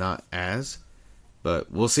saying, not as.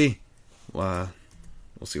 But we'll see. We'll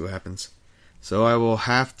see what happens. So I will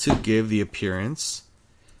have to give the appearance.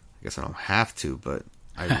 I guess I don't have to, but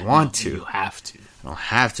I want to. You have to. I don't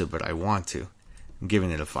have to, but I want to. I'm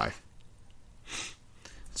giving it a 5.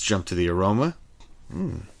 Let's jump to the aroma.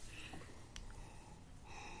 It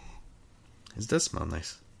does smell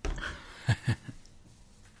nice.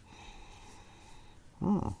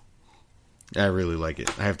 I really like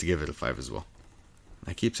it. I have to give it a 5 as well.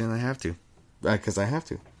 I keep saying I have to. Because I have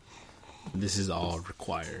to. This is all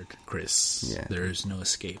required, Chris. Yeah. There is no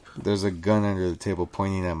escape. There's a gun under the table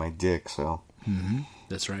pointing at my dick, so...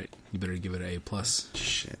 That's right. You better give it an A+.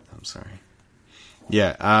 Shit, I'm sorry.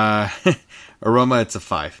 Yeah, aroma, it's a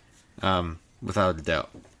 5. Without a doubt.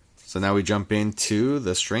 So now we jump into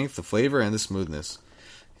the strength, the flavor, and the smoothness.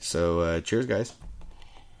 So, cheers, guys.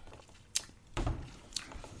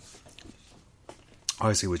 Oh,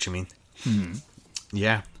 I see what you mean.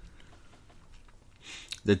 Yeah.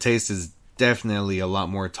 The taste is definitely a lot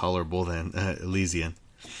more tolerable than Elysian.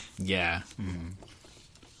 Yeah.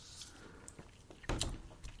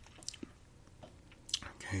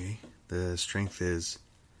 Okay. The strength is...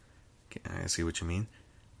 Okay, I see what you mean.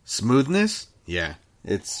 Smoothness? Yeah.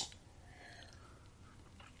 It's...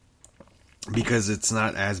 Because it's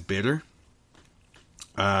not as bitter,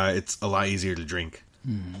 it's a lot easier to drink.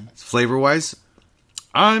 Flavor-wise,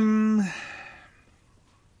 I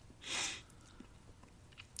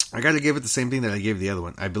gotta give it the same thing that I gave the other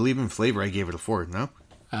one. I believe in flavor, I gave it a 4, no?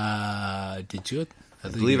 Did you? I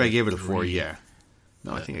believe I gave it a 4, yeah.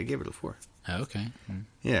 No, I think I gave it a 4. Oh, okay.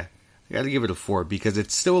 Yeah. I gotta give it a 4 because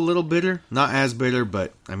it's still a little bitter. Not as bitter,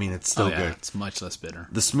 but, I mean, it's still good. It's much less bitter.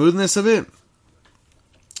 The smoothness of it,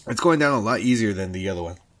 it's going down a lot easier than the other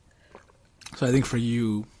one. So I think for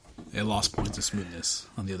you, it lost points of smoothness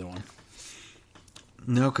on the other one.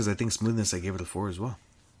 No, because I think smoothness, I gave it a 4 as well.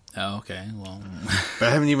 Oh, okay. Well, But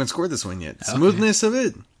I haven't even scored this one yet. Okay. Smoothness of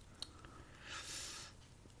it.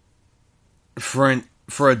 For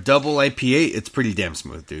a double IPA, it's pretty damn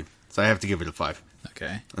smooth, dude. So I have to give it a 5.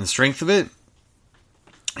 Okay. And the strength of it,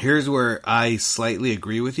 here's where I slightly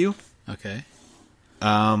agree with you. Okay.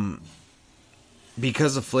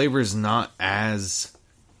 Because the flavor is not as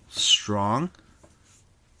strong,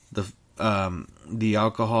 the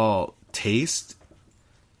alcohol taste.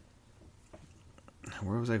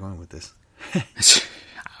 Where was I going with this?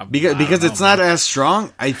 because it's not as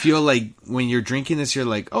strong. I feel like when you're drinking this, you're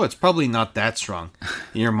like, oh, it's probably not that strong.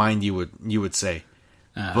 In your mind, you would say,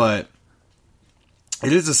 but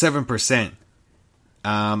it is a 7%.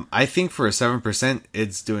 I think for a 7%,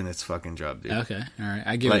 it's doing its fucking job, dude. Okay, all right.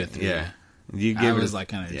 I give it a 3. Yeah. You give it like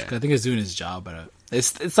kind of. Yeah. I think it's doing its job, but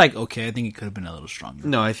it's like okay. I think it could have been a little stronger.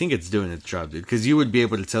 No, I think it's doing its job, dude. Because you would be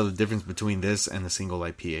able to tell the difference between this and a single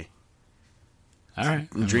IPA. All right.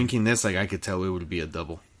 Drinking this, like I could tell it would be a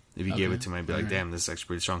double if you gave it to me. I'd be like, damn, this is actually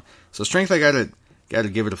pretty strong. So strength, I gotta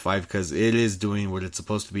give it a 5 because it is doing what it's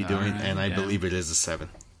supposed to be doing, and I believe it is a 7.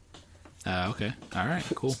 Okay. All right.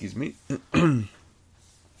 Cool. Excuse me.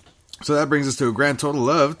 So that brings us to a grand total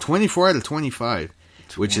of 24 out of 25,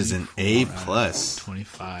 which is an A+.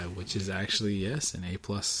 25, which is actually, yes, an A+.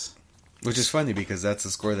 Which is funny because that's the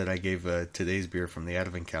score that I gave today's beer from the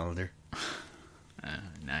Advent calendar.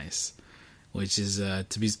 Nice. Which is,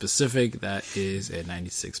 to be specific, that is a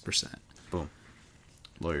 96%. Boom.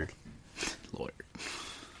 Lawyered.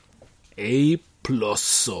 A+.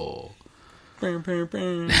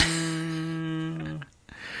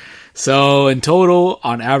 So in total,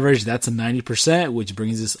 on average, that's a 90%, which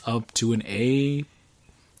brings us up to an A-,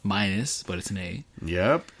 but it's an A.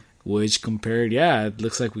 Yep. Which compared, it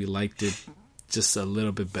looks like we liked it just a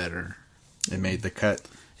little bit better. It made the cut.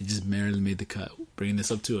 It just barely made the cut, bringing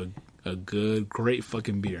this up to a good, great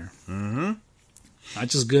fucking beer. Mm-hmm. Not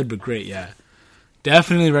just good, but great, yeah.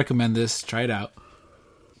 Definitely recommend this. Try it out.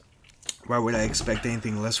 Why would I expect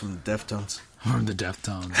anything less from the Deftones? From the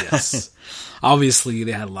Deftones, yes. Obviously,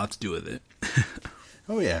 they had a lot to do with it.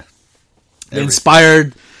 Oh, yeah. They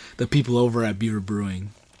inspired the people over at Beaver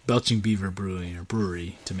Brewing, Belching Beaver Brewing or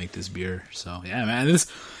Brewery, to make this beer. So, yeah, man,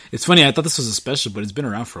 it's funny. I thought this was a special, but it's been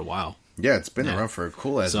around for a while. Yeah, it's been around for a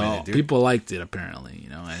cool ass minute, dude. People liked it, apparently,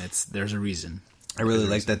 and there's a reason. I really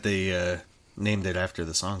like that they named it after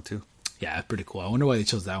the song, too. Yeah, pretty cool. I wonder why they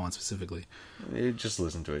chose that one specifically. Just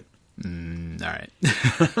listen to it. All right.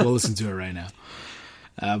 We'll listen to it right now.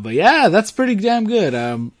 But yeah, that's pretty damn good.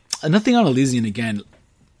 Nothing on Elysian again.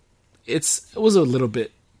 It was a little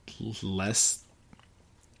bit less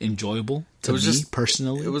enjoyable to me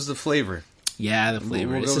personally. It was the flavor. Yeah, the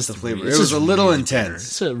flavor. We'll it's just the flavor. It was a little really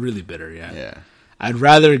intense. Bitter. It's really bitter. Yeah. Yeah. I'd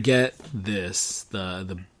rather get this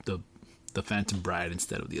the Phantom Bride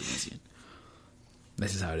instead of the Elysian.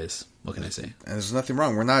 This is how it is. What can I say? And there's nothing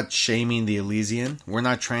wrong. We're not shaming the Elysian. We're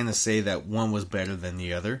not trying to say that one was better than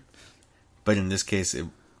the other. But in this case, it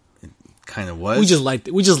kind of was. We just liked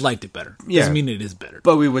it. We just liked it better. Yeah. Doesn't mean it is better.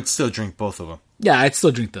 But we would still drink both of them. Yeah, I'd still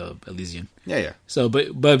drink the Elysian. Yeah. So,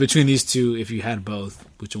 but between these two, if you had both,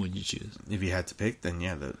 which one would you choose? If you had to pick, then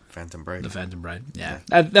yeah, the Phantom Bride. The Phantom Bride. Yeah.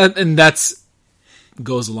 That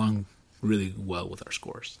goes along really well with our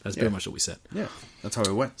scores. That's pretty much what we said. Yeah, that's how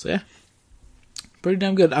it went. So yeah. Pretty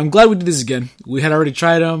damn good. I'm glad we did this again. We had already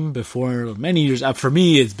tried them before many years. For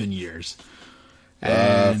me, it's been years.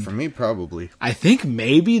 And for me, probably. I think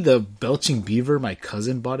maybe the Belching Beaver, my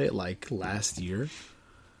cousin bought it like last year.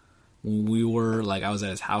 When we were I was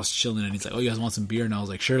at his house chilling, and he's like, "Oh, you guys want some beer?" And I was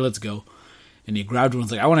like, "Sure, let's go." And he grabbed one. And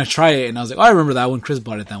was like, "I want to try it." And I was like, "Oh, I remember that one. Chris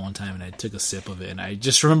bought it that one time." And I took a sip of it, and I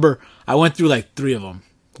just remember I went through like 3 of them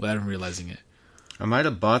without even realizing it. I might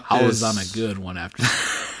have bought this. I was on a good one after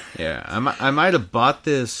that. Yeah, I might have bought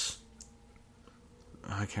this.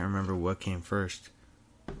 I can't remember what came first.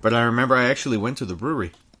 But I remember I actually went to the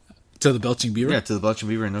brewery. To the Belching Beaver? Yeah, to the Belching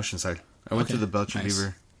Beaver in Oceanside. I went to the Belching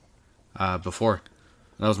Beaver before.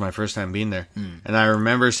 That was my first time being there. And I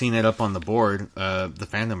remember seeing it up on the board, the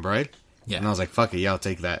Phantom Bride. Yeah. And I was like, fuck it, yeah, I'll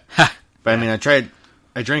take that. But I mean, I drank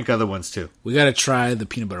other ones too. We gotta try the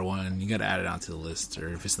peanut butter one. You gotta add it onto the list,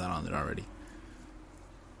 or if it's not on there already.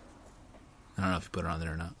 I don't know if you put it on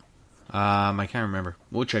there or not. I can't remember.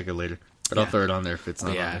 We'll check it later. But I'll throw it on there if it's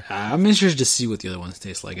not on there. I'm interested to see what the other ones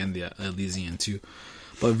taste like, and the Elysian too.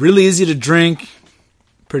 But really easy to drink,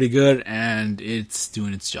 pretty good, and it's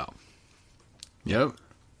doing its job. Yep.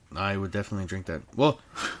 I would definitely drink that. Well,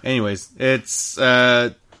 anyways, it's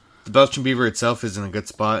the Belching Beaver itself is in a good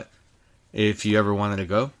spot. If you ever wanted to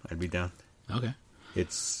go, I'd be down. Okay.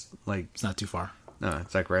 It's not too far. No,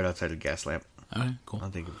 it's like right outside of Gaslamp. Okay, cool. I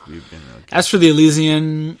don't think we've been. As for the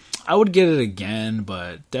Elysian, I would get it again,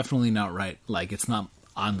 but definitely not right. It's not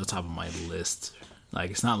on the top of my list.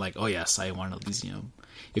 It's not like, oh yes, I want Elysium.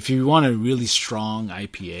 If you want a really strong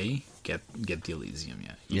IPA, get the Elysium.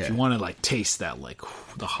 Yeah. If you want to taste that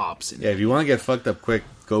the hops in it. If you want to get fucked up quick,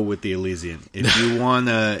 go with the Elysian. If you want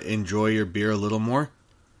to enjoy your beer a little more,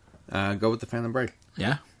 go with the Phantom Bride.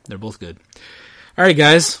 Yeah, they're both good. All right,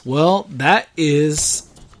 guys. Well, that is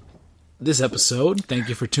this episode. Thank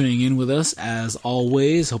you for tuning in with us. As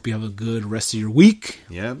always, hope you have a good rest of your week.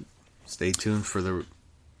 Yep. Stay tuned for the...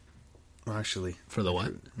 Well, actually... For the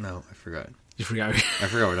what? No, I forgot. You forgot? I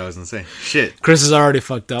forgot what I was going to say. Shit. Chris is already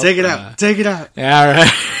fucked up. Take it out. Take it out. Yeah, all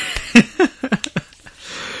right.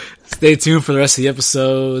 Stay tuned for the rest of the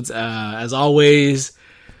episodes. As always,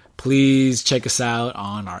 please check us out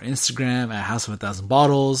on our Instagram at House of 1,000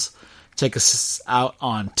 Bottles. Check us out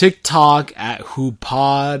on TikTok at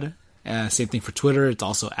WhoPod. Same thing for Twitter. It's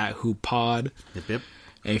also at WhoPod. Yep.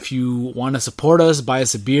 If you want to support us, buy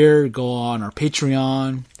us a beer, go on our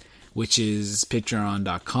Patreon, which is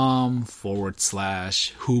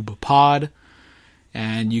patreon.com/WhoPod.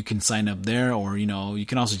 and you can sign up there, or you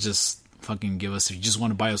can also just fucking give us, if you just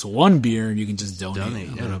want to buy us one beer, you can just donate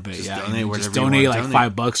a little bit. Just donate like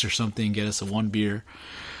 $5 or something, get us a one beer.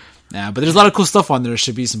 Yeah, but there's a lot of cool stuff on there. There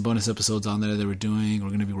should be some bonus episodes on there that we're doing. We're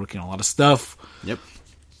going to be working on a lot of stuff. Yep.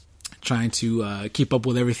 Trying to keep up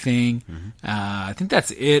with everything. I think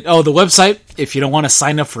that's it. Oh, the website. If you don't want to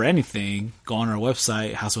sign up for anything, go on our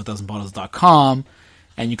website, houseof1000bottles.com,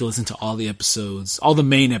 and you can listen to all the episodes, all the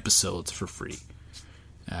main episodes for free.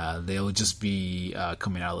 They'll just be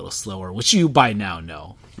coming out a little slower, which you by now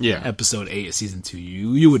know. Yeah. Episode 8 of Season 2,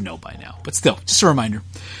 you would know by now. But still, just a reminder.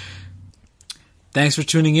 Thanks for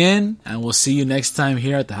tuning in, and we'll see you next time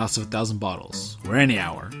here at the House of 1,000 Bottles. We're any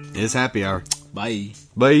hour. It's happy hour. Bye.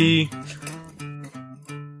 Bye.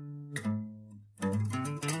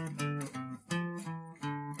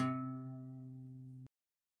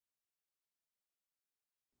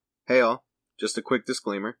 Hey all, just a quick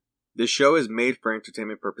disclaimer. This show is made for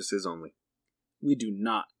entertainment purposes only. We do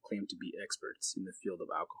not claim to be experts in the field of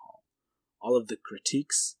alcohol. All of the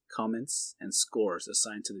critiques, comments, and scores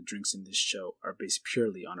assigned to the drinks in this show are based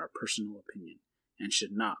purely on our personal opinion and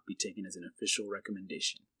should not be taken as an official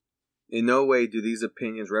recommendation. In no way do these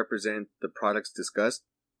opinions represent the products discussed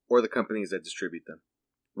or the companies that distribute them.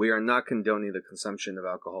 We are not condoning the consumption of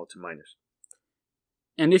alcohol to minors.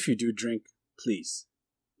 And if you do drink, please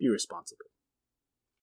be responsible.